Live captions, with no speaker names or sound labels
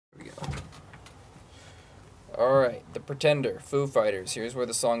Alright, The Pretender, Foo Fighters. Here's where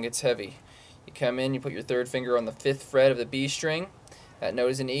the song gets heavy. You come in, you put your third finger on the 5th fret of the B string. That note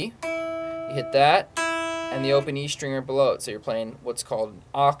is an E. You hit that, and the open E string are below it. So you're playing what's called an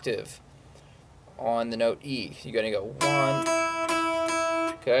octave on the note E. You're going to go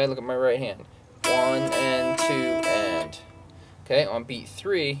 1. Okay, look at my right hand. 1 and 2 and. Okay, on beat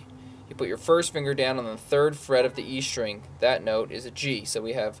 3, you put your first finger down on the 3rd fret of the E string. That note is a G. So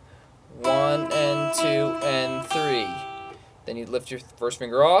we have 1 and 2 and 3. Then you lift your first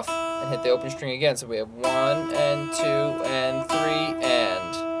finger off and hit the open string again. So we have 1 and 2 and 3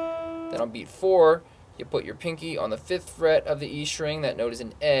 and. Then on beat 4, you put your pinky on the 5th fret of the E string. That note is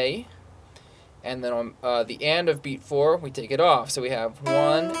an A. And then on the and of beat 4, we take it off. So we have 1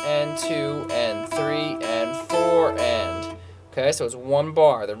 and 2 and 3 and 4 and. Okay, so it's 1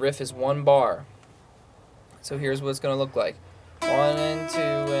 bar. The riff is 1 bar. So here's what it's going to look like. 1 and 2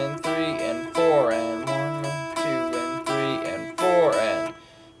 and 3 and 4 and 1 and 2 and 3 and 4 and.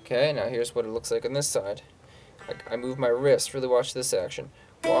 Okay, now here's what it looks like on this side. I move my wrist. Really watch this action.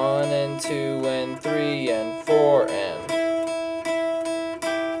 1 and 2 and 3 and 4 and.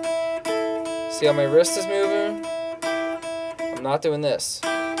 See how my wrist is moving? I'm not doing this.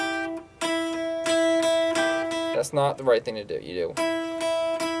 That's not the right thing to do. You do